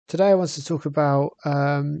Today I want to talk about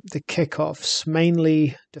the kickoffs,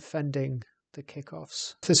 mainly defending the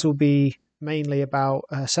kickoffs. This will be mainly about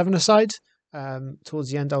seven-a-side.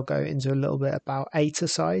 Towards the end, I'll go into a little bit about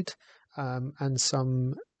eight-a-side and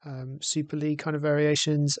some Super League kind of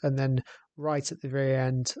variations. And then right at the very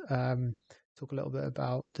end, talk a little bit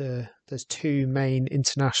about there's two main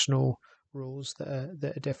international rules that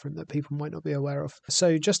are different that people might not be aware of.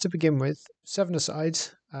 So just to begin with, seven-a-side,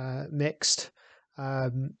 mixed.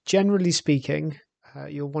 Generally speaking,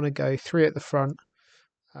 you'll want to go three at the front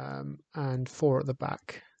and four at the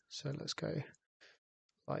back. So let's go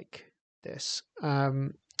like this.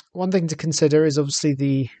 One thing to consider is obviously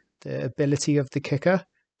the ability of the kicker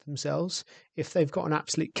themselves. If they've got an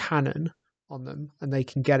absolute cannon on them and they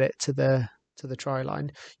can get it to the try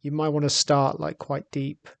line, you might want to start like quite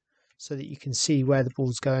deep so that you can see where the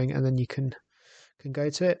ball's going, and then you can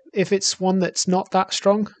go to it. If it's one that's not that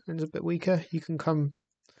strong and is a bit weaker, you can come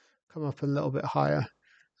up a little bit higher.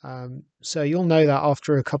 So you'll know that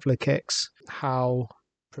after a couple of kicks how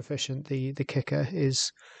proficient the kicker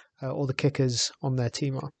is, or the kickers on their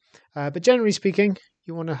team are. But generally speaking,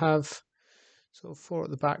 you want to have sort of four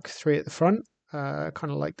at the back, three at the front,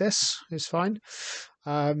 kind of like this is fine.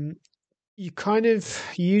 You kind of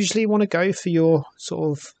usually want to go for your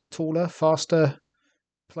sort of taller, faster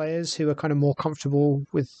players who are kind of more comfortable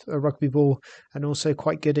with a rugby ball and also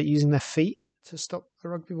quite good at using their feet to stop a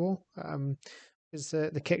rugby ball, because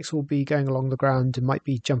the kicks will be going along the ground and might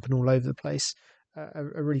be jumping all over the place.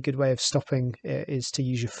 A really good way of stopping it is to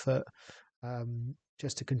use your foot,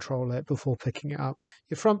 just to control it before picking it up.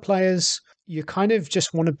 Your front players, you kind of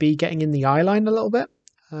just want to be getting in the eye line a little bit.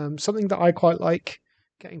 Something that I quite like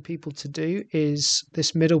getting people to do is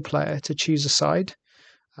this middle player to choose a side.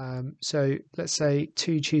 So let's say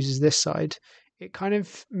two chooses this side. It kind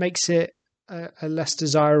of makes it a less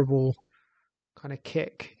desirable kind of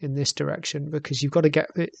kick in this direction, because you've got to get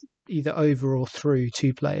it either over or through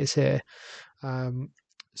two players here.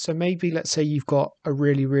 So maybe let's say you've got a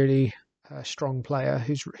really strong player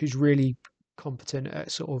who's really competent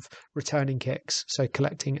at sort of returning kicks, so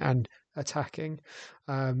collecting and attacking.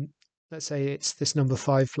 Let's say it's this number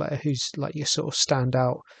 5 player who's like your sort of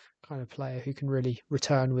standout kind of player who can really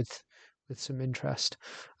return with some interest.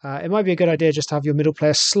 It might be a good idea just to have your middle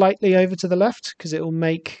player slightly over to the left, because it will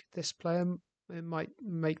make this player, it might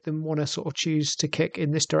make them want to sort of choose to kick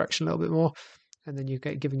in this direction a little bit more, and then you're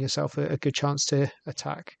giving yourself a good chance to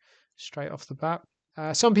attack straight off the bat.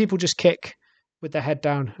 Some people just kick with their head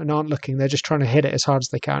down and aren't looking. They're just trying to hit it as hard as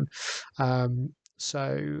they can.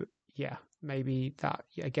 So yeah, maybe that,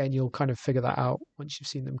 again, you'll kind of figure that out once you've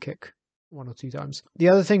seen them kick one or two times. The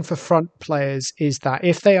other thing for front players is that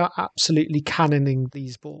if they are absolutely cannoning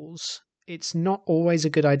these balls, it's not always a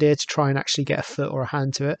good idea to try and actually get a foot or a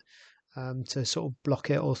hand to it, to sort of block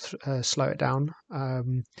it or slow it down.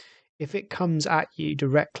 If it comes at you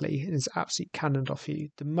directly and is absolutely cannoned off you,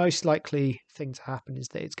 the most likely thing to happen is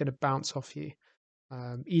that it's going to bounce off you.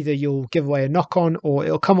 Either you'll give away a knock on, or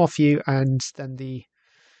it'll come off you and then the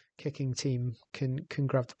kicking team can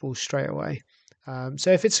grab the ball straight away.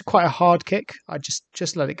 So if it's quite a hard kick, I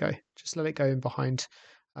just let it go. Just let it go in behind.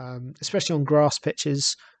 Especially on grass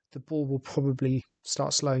pitches, the ball will probably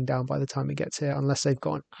start slowing down by the time it gets here, unless they've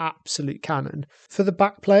got an absolute cannon. For the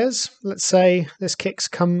back players, let's say this kick's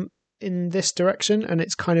come in this direction and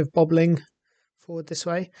it's kind of bobbling forward this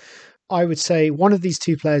way. I would say one of these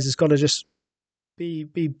two players has got to just be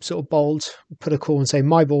sort of bold, put a call and say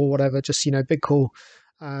my ball, whatever, just, big call.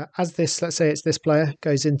 As this, let's say it's this player,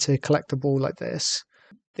 goes in to collect the ball like this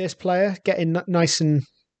player getting nice and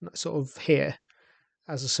sort of here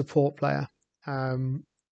as a support player.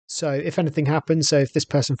 So if anything happens, so if this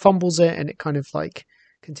person fumbles it and it kind of like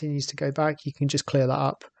continues to go back, you can just clear that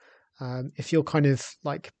up. If you're kind of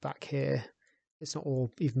like back here, it's not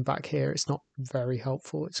all even back here, it's not very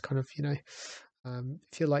helpful. It's kind of,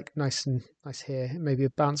 if you're like nice here, maybe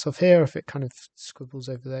a bounce off here. If it kind of squibbles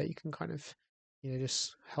over there, you can kind of,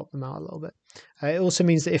 just help them out a little bit. It also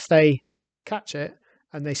means that if they catch it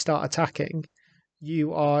and they start attacking,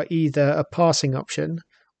 you are either a passing option,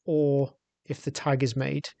 or if the tag is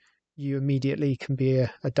made, you immediately can be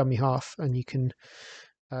a dummy half and you can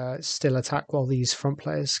still attack while these front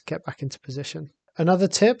players get back into position. Another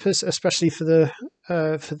tip is, especially for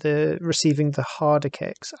the receiving the harder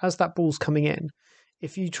kicks, as that ball's coming in,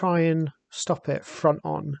 if you try and stop it front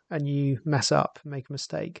on and you mess up, make a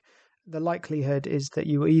mistake, the likelihood is that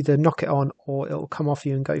you will either knock it on or it'll come off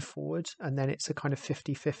you and go forward, and then it's a kind of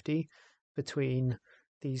 50-50 between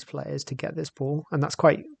these players to get this ball. And that's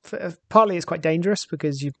partly it's quite dangerous,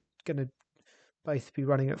 because you're going to both be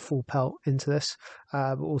running at full pelt into this,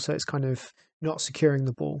 but also it's kind of not securing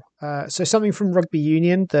the ball. So something from rugby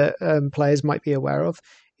union that players might be aware of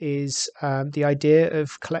is the idea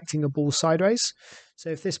of collecting a ball sideways. So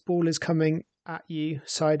if this ball is coming at you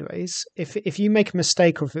sideways, if you make a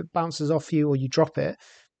mistake or if it bounces off you or you drop it,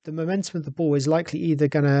 the momentum of the ball is likely either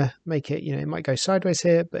going to make it, it might go sideways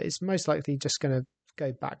here, but it's most likely just going to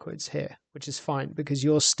go backwards here, which is fine because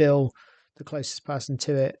you're still the closest person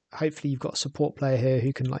to it. Hopefully you've got a support player here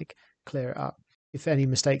who can like clear it up. If any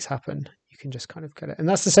mistakes happen, you can just kind of get it. And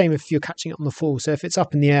that's the same if you're catching it on the fall. So if it's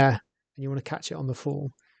up in the air and you want to catch it on the fall,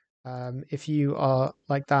 if you are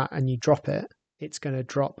like that and you drop it, it's going to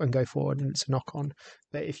drop and go forward and it's a knock on.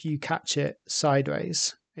 But if you catch it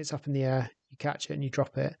sideways, it's up in the air, you catch it and you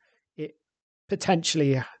drop it, it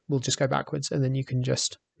potentially will just go backwards and then you can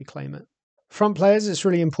just reclaim it. Front players, it's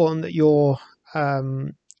really important that you're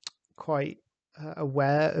quite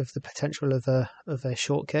aware of the potential of a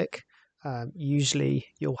short kick. Usually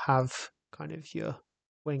you'll have kind of your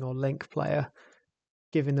wing or link player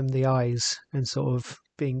giving them the eyes and sort of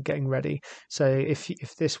getting ready. So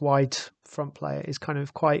if this wide front player is kind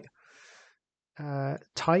of quite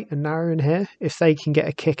tight and narrow in here, if they can get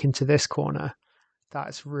a kick into this corner,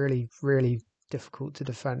 that's really, really difficult to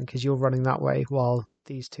defend because you're running that way while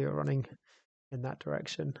these two are running in that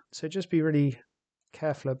direction. So just be really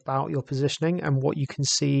careful about your positioning and what you can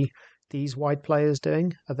see these wide players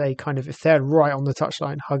doing. Are they kind of, if they're right on the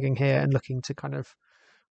touchline, hugging here and looking to kind of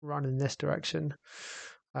run in this direction,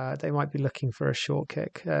 they might be looking for a short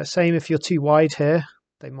kick. Same if you're too wide here,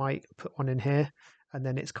 they might put one in here. And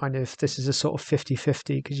then it's kind of, this is a sort of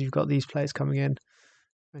 50-50 because you've got these players coming in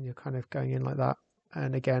and you're kind of going in like that.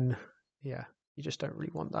 And again, yeah, you just don't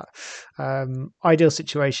really want that. Ideal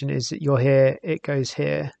situation is that you're here, it goes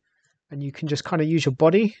here, and you can just kind of use your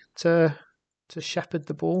body to shepherd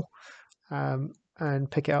the ball and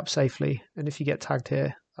pick it up safely. And if you get tagged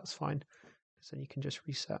here, that's fine, because then you can just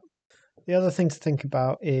reset. The other thing to think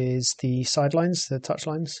about is the sidelines, the touch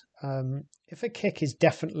lines. If a kick is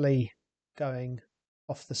definitely going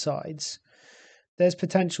off the sides, there's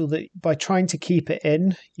potential that by trying to keep it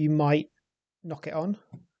in, you might knock it on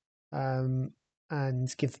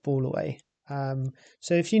and give the ball away.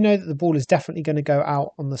 So if you know that the ball is definitely going to go out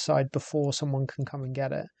on the side before someone can come and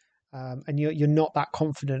get it, and you're not that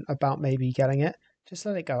confident about maybe getting it, just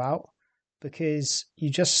let it go out, because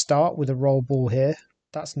you just start with a roll ball here.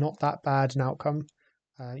 That's not that bad an outcome.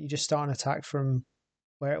 You just start an attack from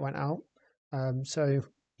where it went out. So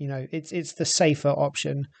it's the safer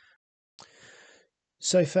option.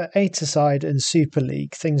 So for 8-a-side and Super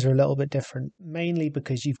League, things are a little bit different, mainly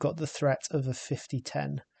because you've got the threat of a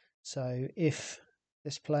 50-10. So if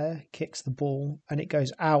this player kicks the ball and it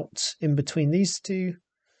goes out in between these two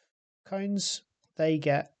cones, they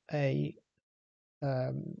get a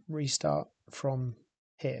restart from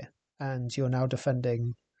here, and you're now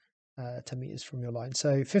defending 10 meters from your line.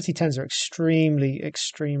 So 50-10s are extremely,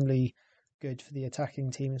 extremely good for the attacking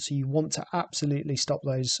team. So you want to absolutely stop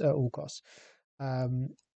those at all costs.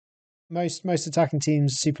 Most attacking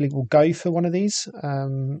teams, Super League, will go for one of these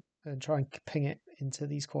and try and ping it into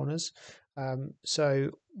these corners. So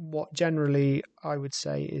what generally I would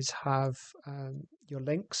say is have your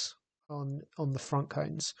links on the front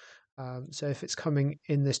cones. So if it's coming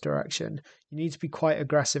in this direction, you need to be quite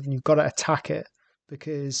aggressive and you've got to attack it,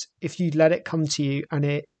 because if you let it come to you and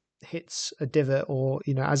it hits a divot, or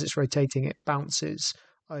as it's rotating it bounces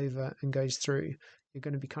over and goes through, you're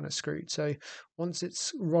going to be kind of screwed. So once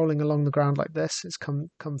it's rolling along the ground like this, it's come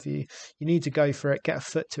for you. You need to go for it, get a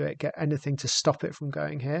foot to it, get anything to stop it from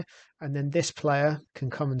going here. And then this player can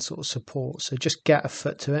come and sort of support. So just get a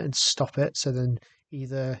foot to it and stop it. So then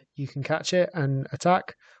either you can catch it and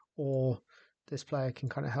attack, or this player can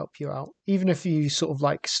kind of help you out. Even if you sort of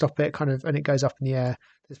like stop it kind of and it goes up in the air,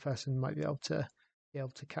 this person might be able to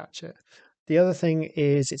catch it. The other thing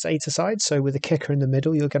is it's 8-a-side. So with a kicker in the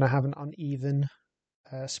middle, you're going to have an uneven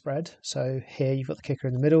spread. So here you've got the kicker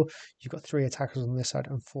in the middle, you've got 3 attackers on this side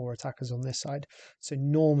and 4 attackers on this side. So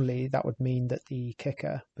normally that would mean that the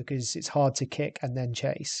kicker, because it's hard to kick and then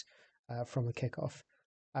chase from a kickoff,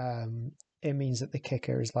 it means that the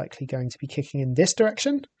kicker is likely going to be kicking in this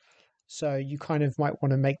direction. So you kind of might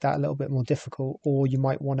want to make that a little bit more difficult, or you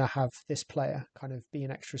might want to have this player kind of be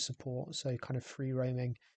an extra support. So kind of free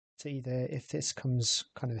roaming to either, if this comes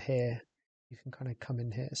kind of here, you can kind of come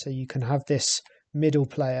in here. So you can have this middle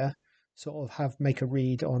player sort of make a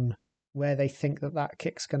read on where they think that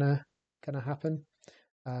kick's gonna happen,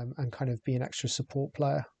 and kind of be an extra support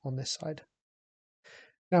player on this side.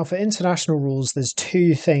 Now for international rules, there's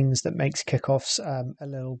 2 things that makes kickoffs a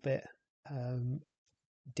little bit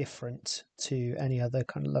different to any other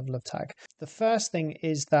kind of level of tag. The first thing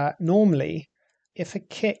is that normally if a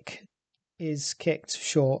kick is kicked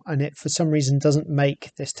short and it for some reason doesn't make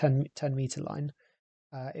this 10 meter line,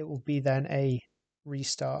 it will be then a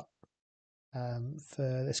restart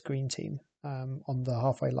for this green team on the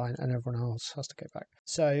halfway line, and everyone else has to go back.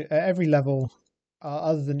 So at every level,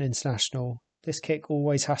 other than international, this kick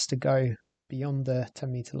always has to go beyond the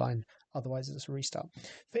 10 meter line, otherwise it's a restart.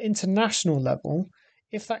 For international level,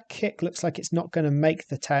 if that kick looks like it's not going to make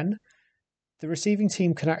the 10, the receiving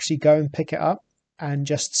team can actually go and pick it up and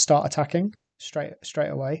just start attacking straight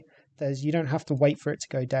away. You don't have to wait for it to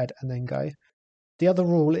go dead and then go. The other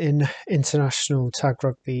rule in international tag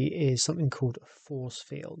rugby is something called a force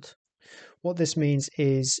field. What this means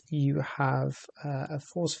is you have a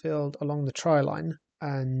force field along the try line,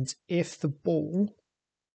 and if the ball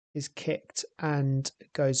is kicked and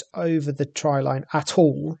goes over the try line at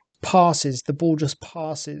all, the ball just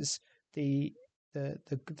passes the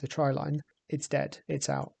try line, it's dead, it's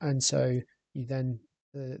out, and so you then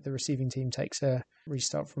the receiving team takes a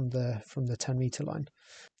restart from the 10 meter line.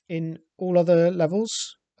 In all other levels,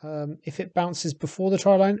 if it bounces before the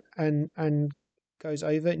try line and goes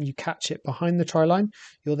over and you catch it behind the try line,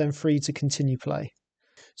 you're then free to continue play.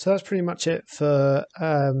 So that's pretty much it for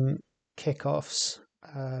kickoffs.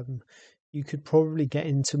 You could probably get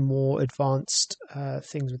into more advanced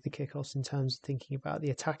things with the kickoffs in terms of thinking about the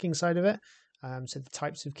attacking side of it. So the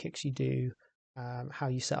types of kicks you do, how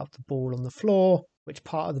you set up the ball on the floor, which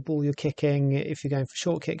part of the ball you're kicking. If you're going for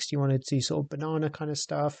short kicks, do you want to do sort of banana kind of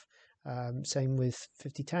stuff? Same with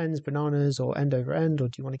 50-10s, bananas, or end over end, or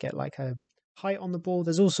do you want to get like a height on the ball?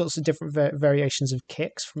 There's all sorts of different variations of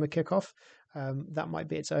kicks from a kickoff. That might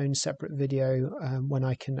be its own separate video when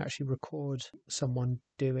I can actually record someone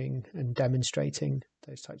doing and demonstrating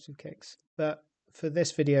those types of kicks. But for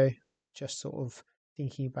this video, just sort of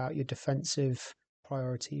thinking about your defensive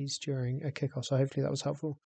priorities during a kickoff. So hopefully that was helpful.